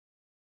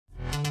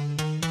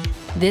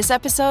This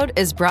episode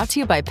is brought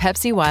to you by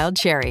Pepsi Wild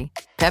Cherry.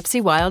 Pepsi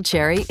Wild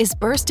Cherry is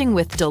bursting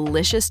with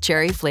delicious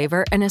cherry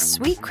flavor and a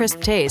sweet,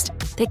 crisp taste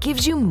that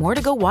gives you more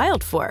to go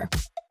wild for.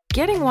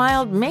 Getting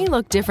wild may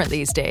look different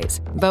these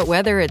days, but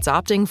whether it's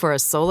opting for a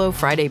solo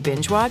Friday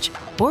binge watch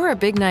or a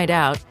big night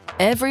out,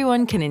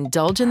 everyone can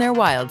indulge in their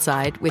wild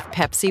side with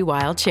Pepsi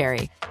Wild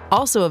Cherry.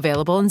 Also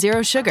available in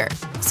Zero Sugar.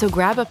 So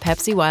grab a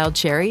Pepsi Wild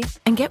Cherry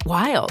and get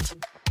wild.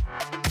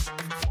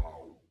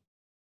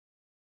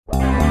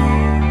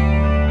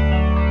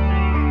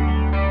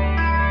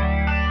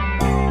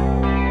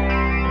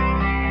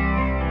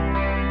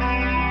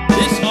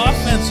 This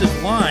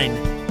offensive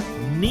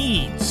line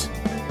needs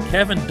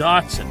Kevin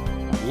Dotson.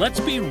 Let's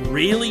be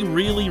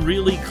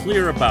really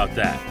clear about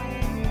that.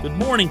 Good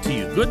morning to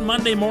you. Good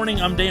Monday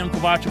morning. I'm Dejan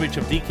Kovacevic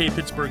of DK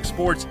Pittsburgh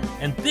Sports,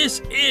 and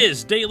this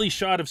is Daily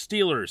Shot of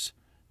Steelers.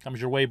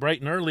 Comes your way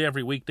bright and early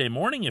every weekday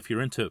morning if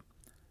you're into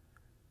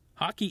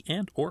hockey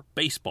and or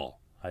baseball.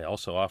 I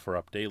also offer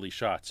up daily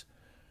shots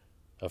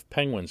of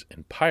Penguins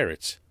and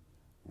Pirates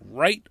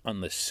right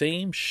on the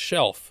same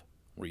shelf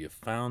where you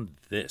found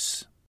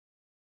this.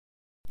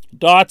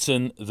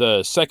 Dotson,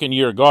 the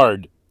second-year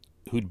guard,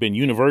 who'd been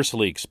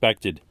universally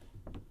expected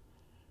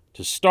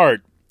to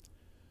start,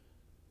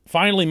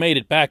 finally made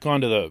it back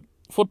onto the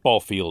football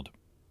field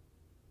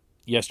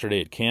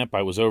yesterday at camp.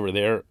 I was over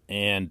there,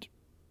 and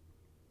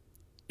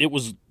it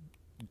was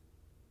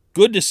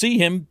good to see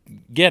him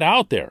get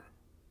out there.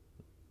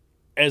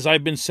 As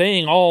I've been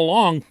saying all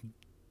along,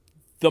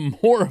 the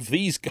more of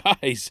these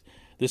guys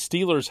the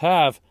Steelers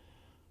have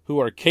who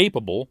are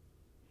capable,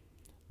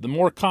 the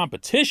more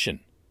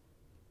competition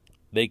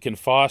they can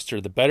foster,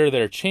 the better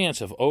their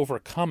chance of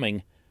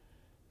overcoming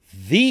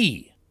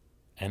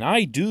and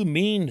I do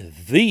mean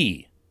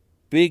the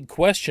big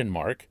question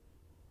mark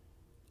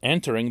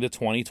entering the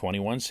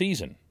 2021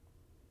 season.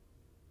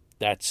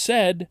 That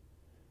said,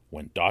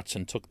 when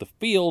Dotson took the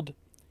field,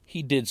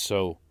 he did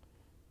so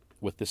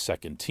with the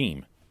second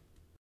team.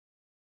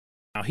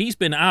 Now, he's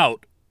been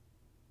out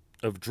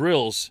of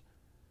drills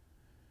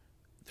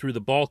through the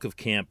bulk of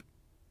camp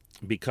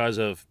because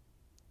of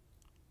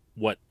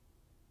what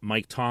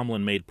Mike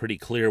Tomlin made pretty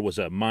clear was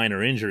a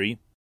minor injury.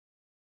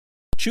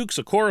 Chuks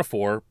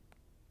Okorafor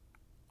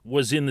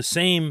was in the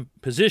same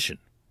position.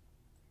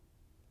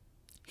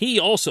 He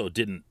also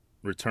didn't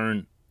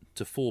return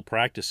to full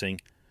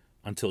practicing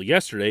until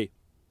yesterday.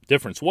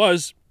 Difference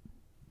was,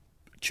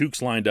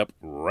 Chuks lined up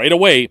right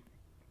away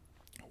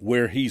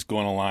where he's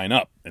going to line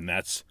up, and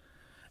that's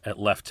at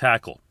left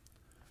tackle.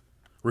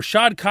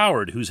 Rashad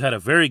Coward, who's had a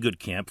very good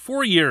camp,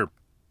 4-year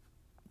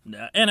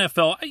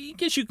NFL, I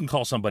guess you can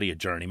call somebody a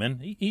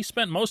journeyman. He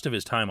spent most of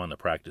his time on the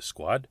practice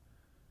squad.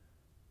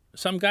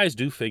 Some guys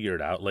do figure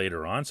it out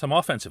later on. Some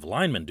offensive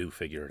linemen do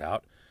figure it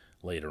out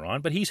later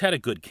on. But he's had a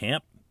good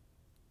camp.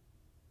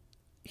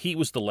 He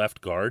was the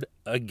left guard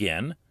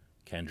again.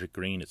 Kendrick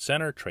Green at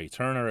center, Trey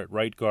Turner at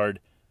right guard.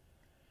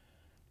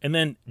 And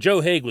then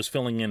Joe Haeg was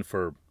filling in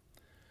for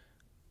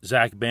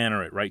Zach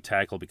Banner at right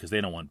tackle because they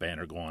don't want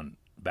Banner going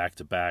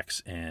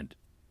back-to-backs, and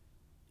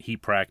he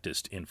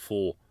practiced in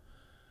full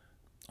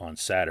on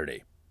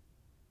Saturday.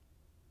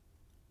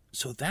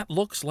 So that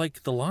looks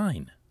like the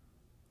line.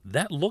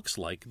 That looks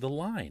like the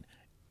line.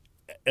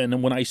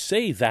 And when I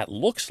say that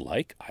looks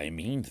like, I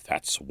mean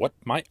that's what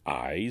my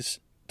eyes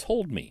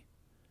told me.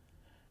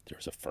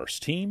 There's a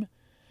first team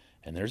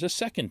and there's a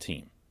second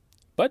team.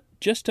 But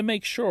just to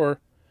make sure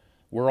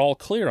we're all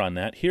clear on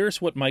that,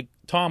 here's what Mike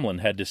Tomlin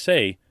had to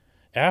say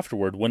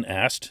afterward when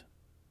asked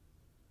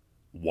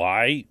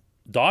why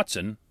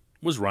Dotson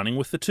was running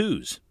with the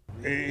twos.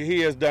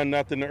 He has done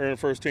nothing to earn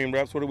first-team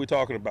reps. What are we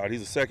talking about?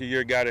 He's a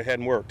second-year guy that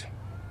hadn't worked.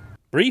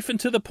 Brief and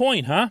to the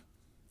point, huh?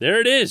 There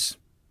it is.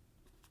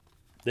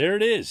 There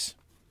it is.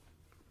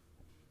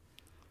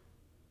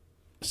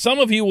 Some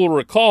of you will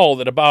recall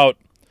that about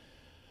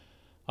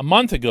a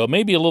month ago,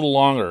 maybe a little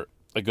longer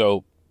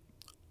ago,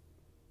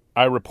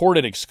 I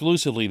reported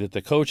exclusively that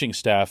the coaching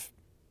staff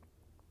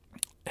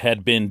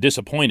had been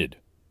disappointed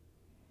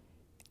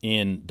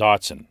in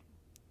Dotson.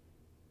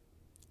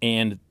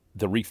 And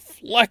the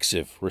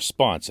reflexive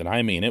response, and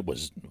I mean it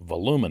was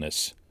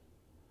voluminous,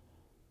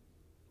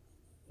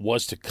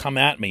 was to come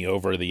at me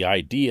over the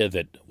idea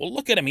that, well,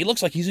 look at him. He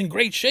looks like he's in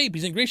great shape.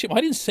 He's in great shape. Well,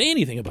 I didn't say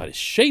anything about his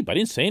shape. I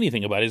didn't say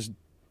anything about his,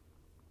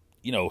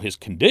 his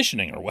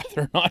conditioning or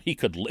whether or not he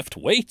could lift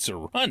weights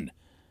or run.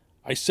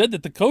 I said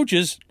that the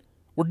coaches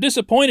were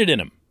disappointed in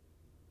him.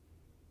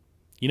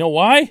 You know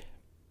why?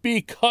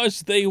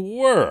 Because they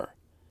were.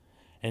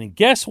 And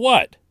guess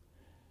what?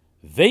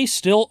 They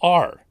still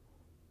are.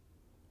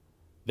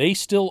 They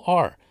still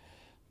are.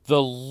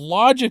 The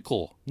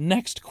logical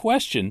next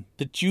question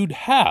that you'd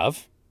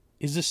have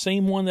is the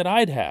same one that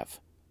I'd have.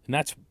 And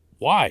that's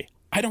why.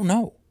 I don't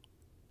know.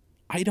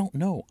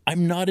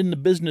 I'm not in the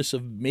business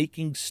of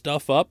making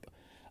stuff up.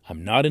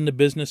 I'm not in the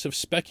business of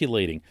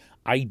speculating.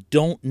 I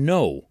don't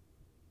know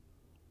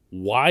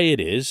why it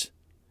is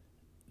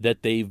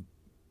that they've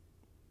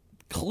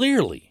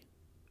clearly,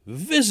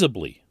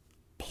 visibly,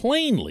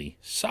 plainly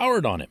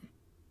soured on him.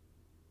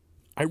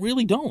 I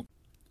really don't.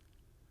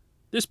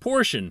 This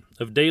portion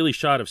of Daily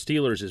Shot of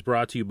Steelers is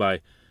brought to you by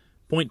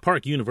Point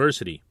Park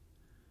University.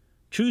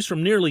 Choose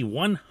from nearly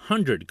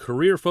 100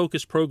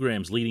 career-focused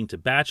programs leading to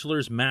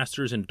bachelor's,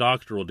 master's, and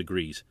doctoral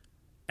degrees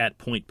at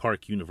Point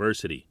Park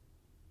University.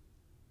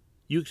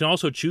 You can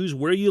also choose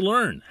where you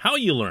learn, how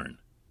you learn.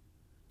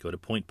 Go to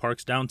Point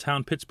Park's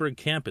downtown Pittsburgh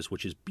campus,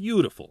 which is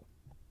beautiful.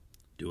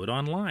 Do it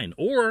online,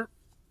 or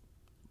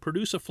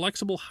produce a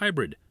flexible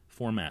hybrid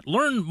format.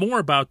 Learn more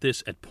about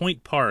this at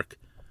pointpark.edu.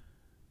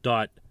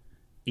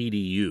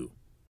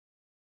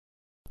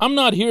 I'm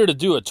not here to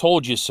do a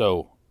told you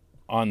so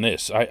on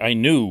this. I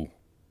knew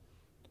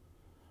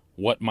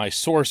what my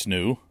source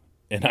knew,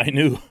 and I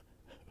knew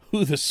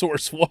who the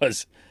source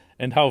was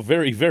and how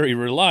very, very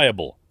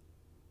reliable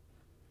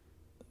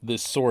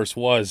this source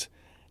was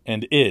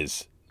and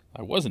is.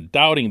 I wasn't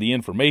doubting the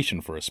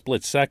information for a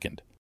split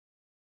second.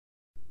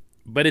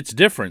 But it's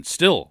different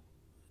still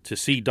to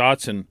see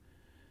Dotson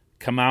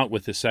come out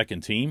with the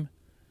second team.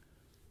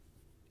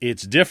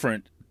 It's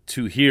different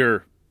to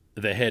hear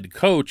the head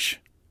coach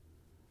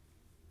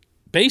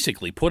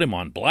basically put him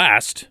on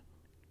blast,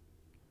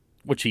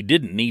 which he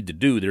didn't need to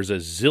do. There's a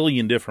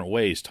zillion different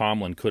ways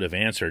Tomlin could have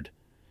answered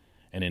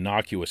an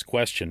innocuous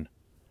question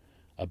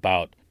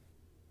about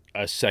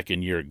a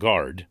second-year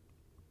guard,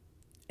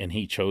 and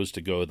he chose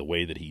to go the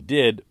way that he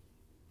did.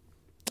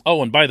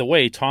 Oh, and by the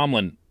way,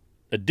 Tomlin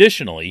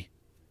additionally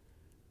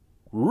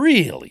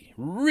really,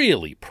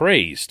 really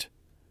praised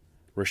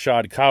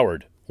Rashad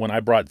Coward when I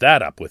brought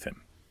that up with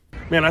him.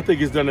 Man, I think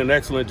he's done an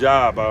excellent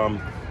job.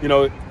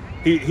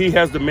 He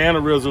has the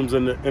mannerisms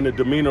and the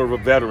demeanor of a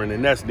veteran,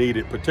 and that's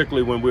needed,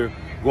 particularly when we're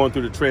going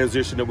through the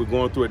transition that we're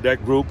going through at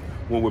that group,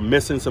 when we're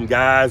missing some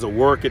guys or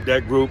work at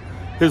that group.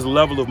 His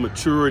level of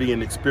maturity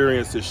and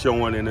experience is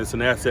showing, and it's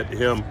an asset to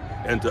him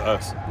and to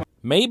us.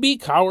 Maybe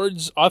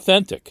Coward's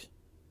authentic.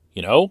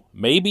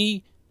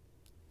 Maybe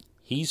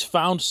he's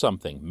found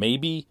something.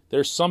 Maybe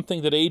there's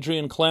something that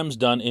Adrian Clem's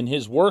done in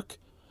his work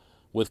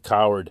with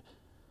Coward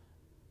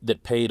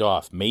that paid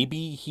off.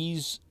 Maybe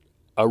he's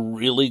a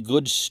really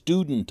good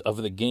student of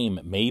the game.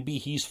 Maybe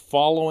he's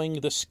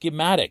following the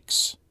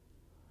schematics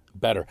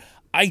better.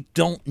 I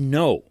don't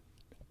know.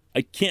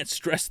 I can't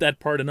stress that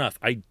part enough.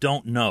 I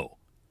don't know.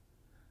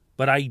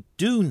 But I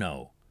do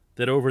know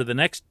that over the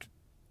next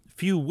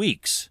few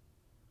weeks,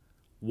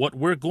 what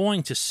we're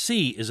going to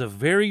see is a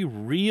very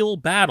real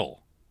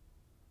battle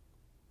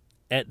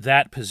at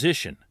that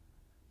position,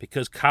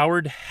 because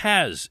Coward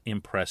has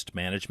impressed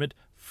management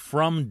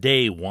from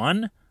day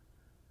one.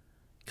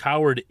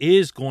 Coward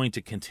is going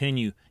to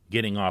continue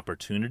getting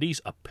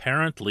opportunities,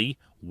 apparently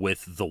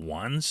with the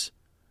ones.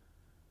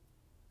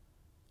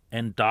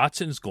 And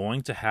Dotson's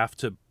going to have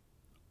to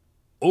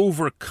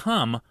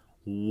overcome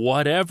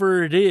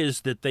whatever it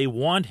is that they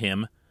want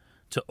him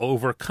to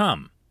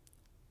overcome.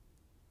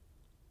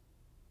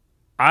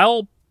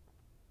 I'll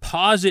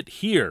posit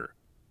here,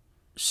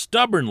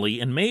 stubbornly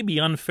and maybe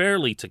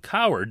unfairly to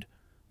Coward,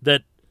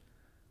 that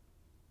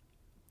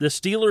the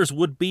Steelers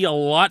would be a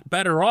lot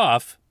better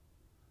off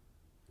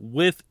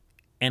with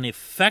an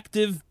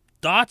effective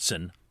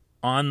Dotson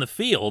on the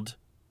field,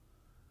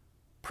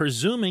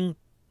 presuming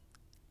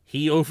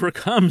he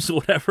overcomes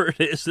whatever it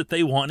is that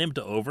they want him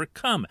to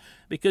overcome.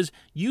 Because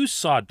you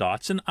saw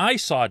Dotson, I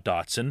saw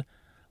Dotson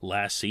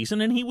last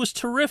season, and he was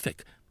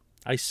terrific.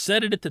 I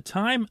said it at the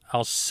time,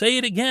 I'll say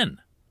it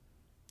again.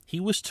 He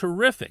was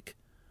terrific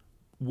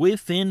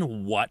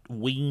within what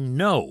we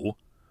know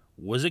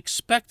was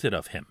expected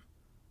of him.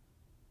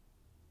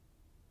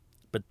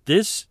 But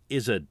this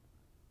is a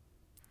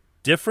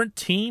different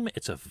team,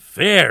 it's a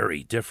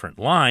very different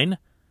line,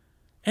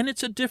 and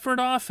it's a different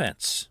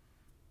offense,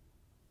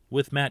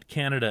 with Matt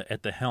Canada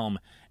at the helm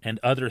and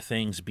other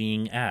things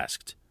being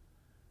asked.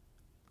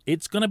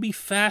 It's going to be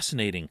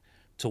fascinating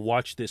to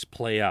watch this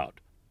play out.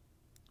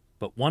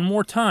 But one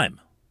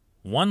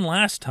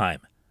last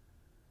time,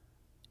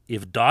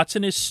 if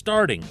Dotson is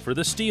starting for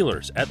the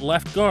Steelers at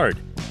left guard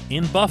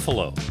in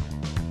Buffalo,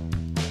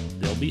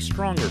 they'll be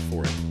stronger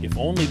for it, if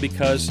only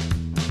because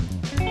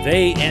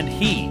they and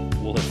he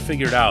will have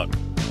figured out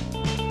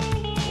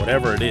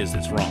whatever it is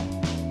that's wrong.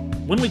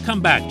 When we come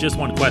back, just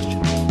one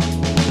question.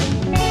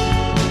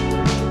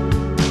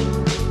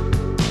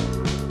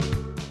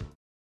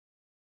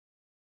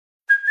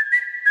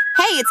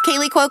 Hey, it's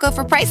Kaylee Cuoco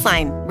for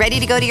Priceline. Ready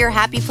to go to your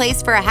happy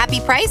place for a happy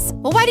price?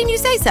 Well, why didn't you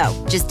say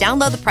so? Just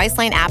download the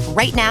Priceline app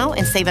right now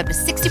and save up to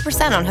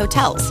 60% on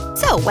hotels.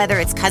 So whether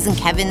it's Cousin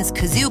Kevin's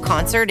Kazoo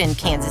Concert in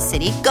Kansas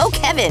City, go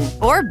Kevin,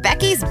 or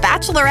Becky's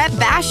Bachelorette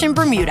Bash in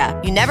Bermuda,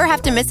 you never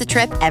have to miss a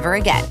trip ever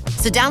again.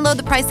 So download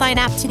the Priceline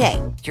app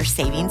today. Your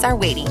savings are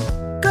waiting.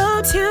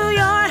 Go to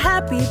your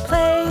happy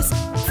place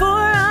for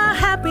a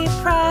happy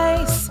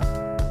price.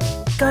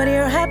 Go to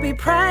your happy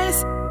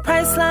price,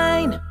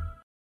 Priceline.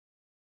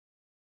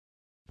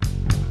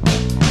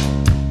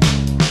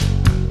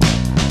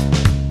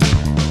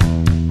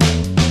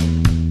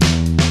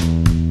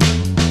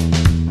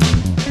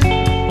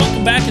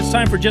 Back, it's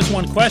time for Just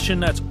One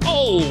Question. That's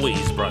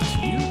always brought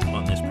to you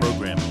on this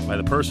program by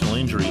the personal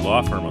injury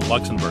law firm of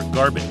Luxembourg,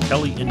 Garbutt,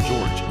 Kelly & George,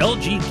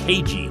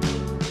 LGKG.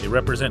 They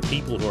represent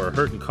people who are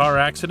hurt in car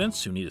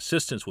accidents, who need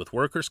assistance with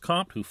workers'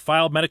 comp, who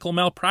file medical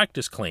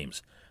malpractice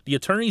claims. The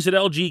attorneys at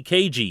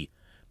LGKG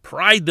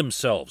pride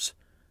themselves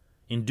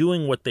in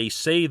doing what they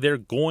say they're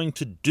going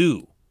to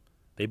do.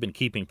 They've been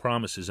keeping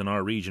promises in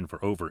our region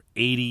for over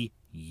 80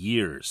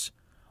 years.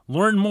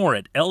 Learn more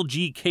at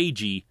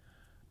lgkg.com.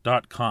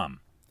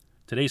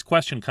 Today's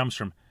question comes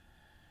from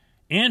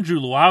Andrew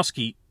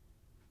Lewowski,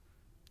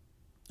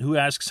 who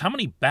asks, how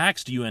many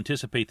backs do you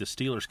anticipate the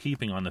Steelers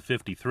keeping on the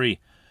 53?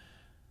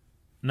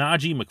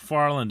 Najee,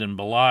 McFarland, and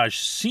Ballage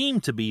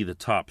seem to be the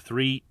top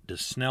three.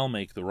 Does Snell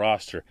make the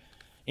roster?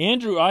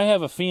 Andrew, I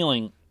have a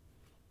feeling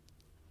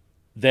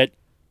that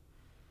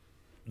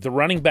the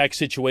running back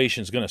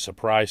situation is going to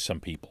surprise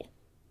some people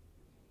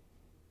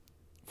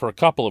for a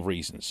couple of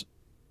reasons.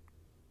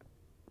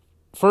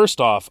 First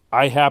off,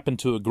 I happen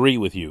to agree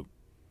with you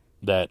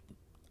that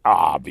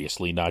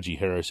obviously Najee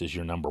Harris is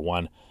your number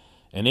one,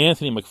 and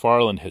Anthony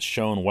McFarland has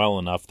shown well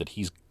enough that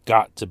he's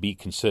got to be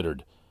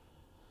considered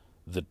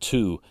the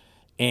two.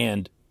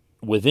 And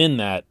within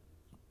that,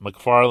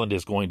 McFarland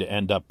is going to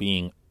end up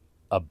being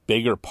a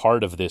bigger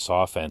part of this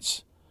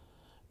offense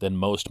than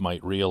most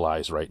might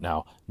realize right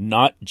now.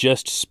 Not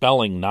just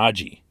spelling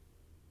Najee,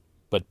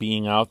 but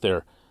being out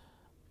there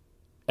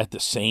at the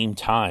same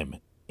time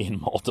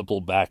in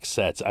multiple back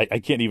sets. I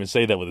can't even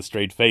say that with a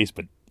straight face,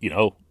 but,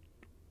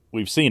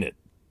 we've seen it.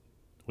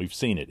 We've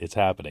seen it. It's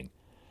happening.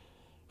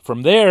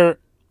 From there,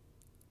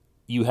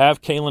 you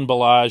have Kalen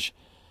Ballage,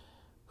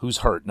 who's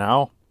hurt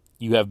now.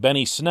 You have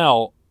Benny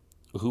Snell,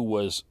 who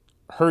was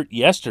hurt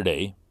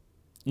yesterday.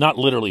 Not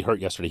literally hurt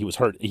yesterday. He was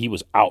hurt. He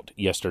was out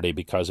yesterday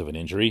because of an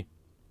injury.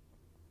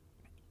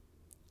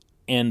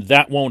 And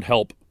that won't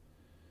help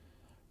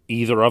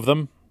either of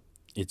them.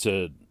 It's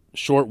a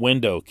short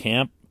window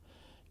camp,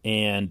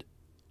 and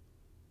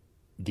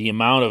the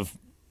amount of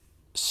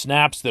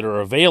snaps that are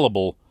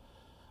available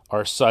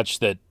are such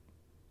that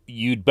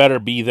you'd better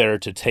be there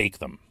to take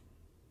them.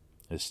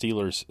 The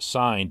Steelers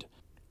signed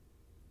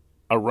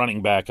a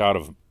running back out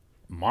of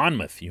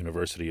Monmouth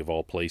University, of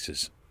all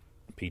places,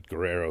 Pete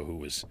Guerrero, who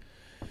was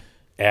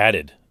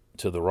added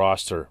to the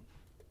roster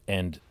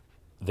and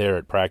there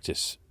at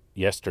practice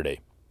yesterday.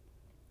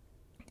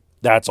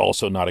 That's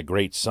also not a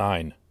great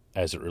sign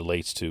as it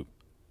relates to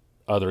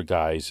other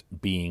guys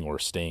being or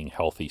staying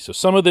healthy. So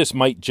some of this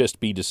might just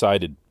be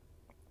decided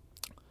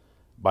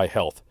by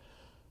health.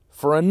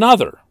 For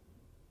another,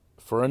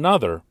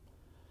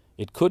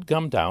 it could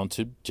come down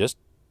to just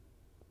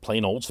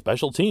plain old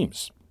special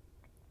teams.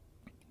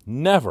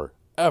 Never,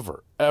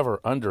 ever, ever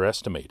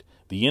underestimate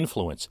the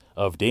influence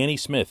of Danny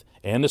Smith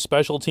and the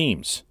special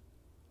teams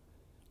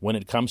when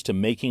it comes to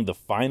making the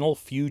final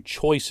few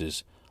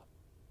choices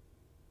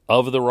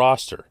of the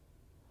roster.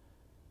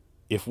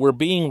 If we're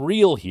being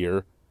real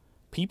here,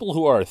 people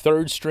who are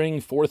third string,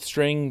 fourth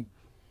string,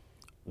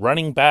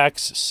 running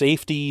backs,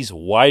 safeties,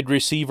 wide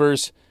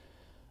receivers,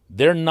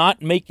 they're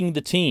not making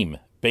the team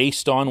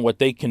based on what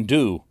they can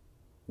do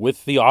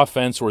with the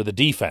offense or the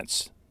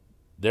defense.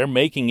 They're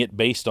making it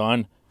based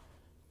on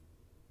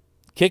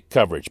kick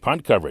coverage,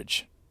 punt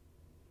coverage.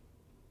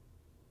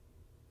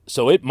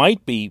 So it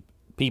might be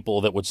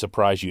people that would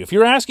surprise you. If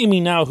you're asking me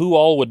now who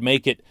all would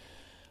make it,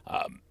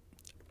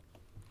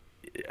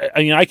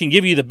 I can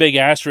give you the big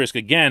asterisk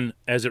again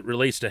as it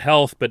relates to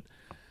health, but,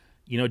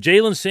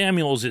 Jalen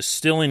Samuels is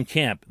still in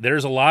camp.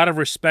 There's a lot of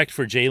respect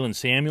for Jalen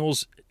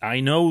Samuels. I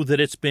know that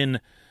it's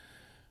been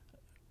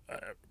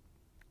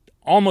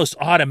almost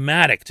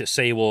automatic to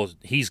say, well,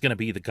 he's going to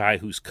be the guy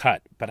who's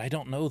cut, but I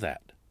don't know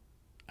that.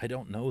 I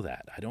don't know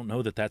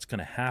that that's going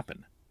to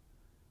happen.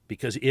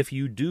 Because if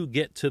you do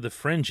get to the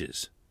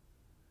fringes,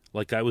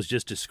 like I was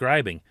just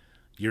describing,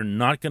 you're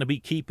not going to be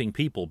keeping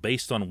people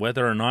based on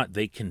whether or not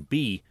they can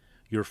be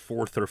your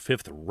fourth or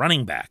fifth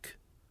running back.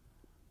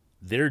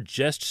 They're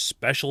just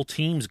special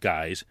teams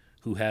guys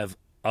who have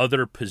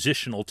other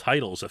positional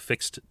titles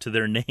affixed to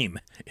their name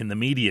in the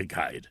media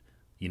guide.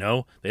 They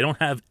don't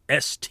have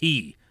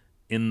ST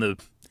in the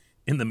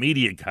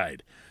media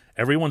guide.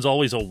 Everyone's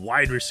always a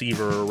wide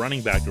receiver or a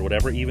running back or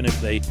whatever, even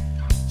if they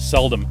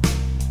seldom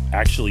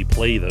actually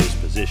play those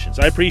positions.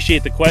 I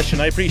appreciate the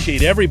question. I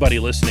appreciate everybody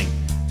listening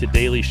to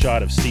Daily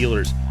Shot of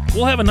Steelers.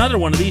 We'll have another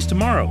one of these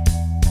tomorrow.